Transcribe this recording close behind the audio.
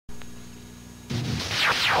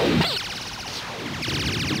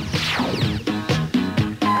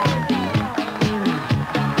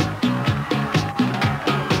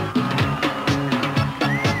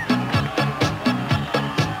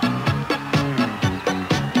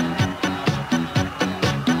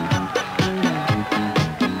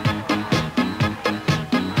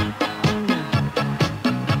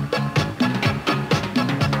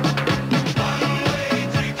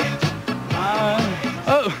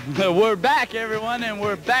We're back, everyone, and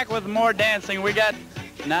we're back with more dancing. We got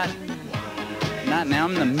not now.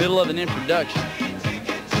 I'm in the middle of an introduction.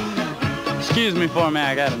 Excuse me for a minute.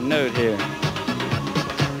 I got a note here.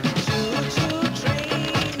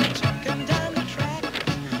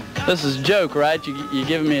 This is a joke, right? You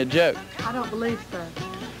giving me a joke? I don't believe so.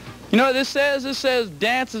 You know what this says? This says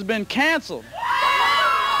dance has been canceled.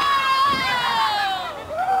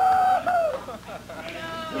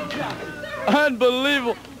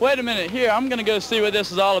 Unbelievable. Wait a minute. Here, I'm going to go see what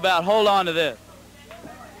this is all about. Hold on to this.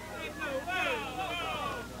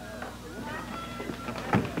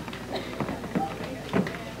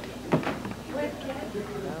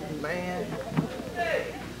 Man.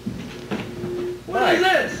 What is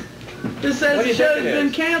this? This says the show has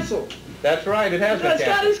been canceled. That's right, it has been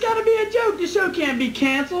canceled. It's got to be a joke. The show can't be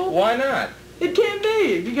canceled. Why not? It can't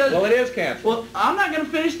be, because... Well, it is canceled. Well, I'm not going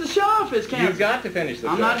to finish the show if it's canceled. You've got to finish the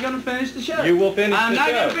show. I'm not going to finish the show. You will finish the show. I'm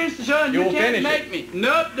not going to finish the show, and you can't make me.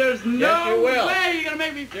 Nope, there's no way you're going to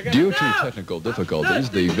make me. Due to technical difficulties,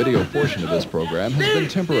 the video portion of this program has been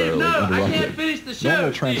temporarily I can't interrupted. finish the show.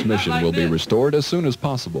 Normal transmission will be restored as soon as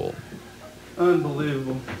possible.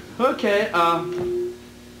 Unbelievable. Okay,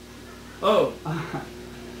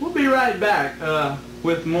 we'll be right back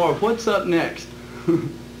with more of What's Up Next.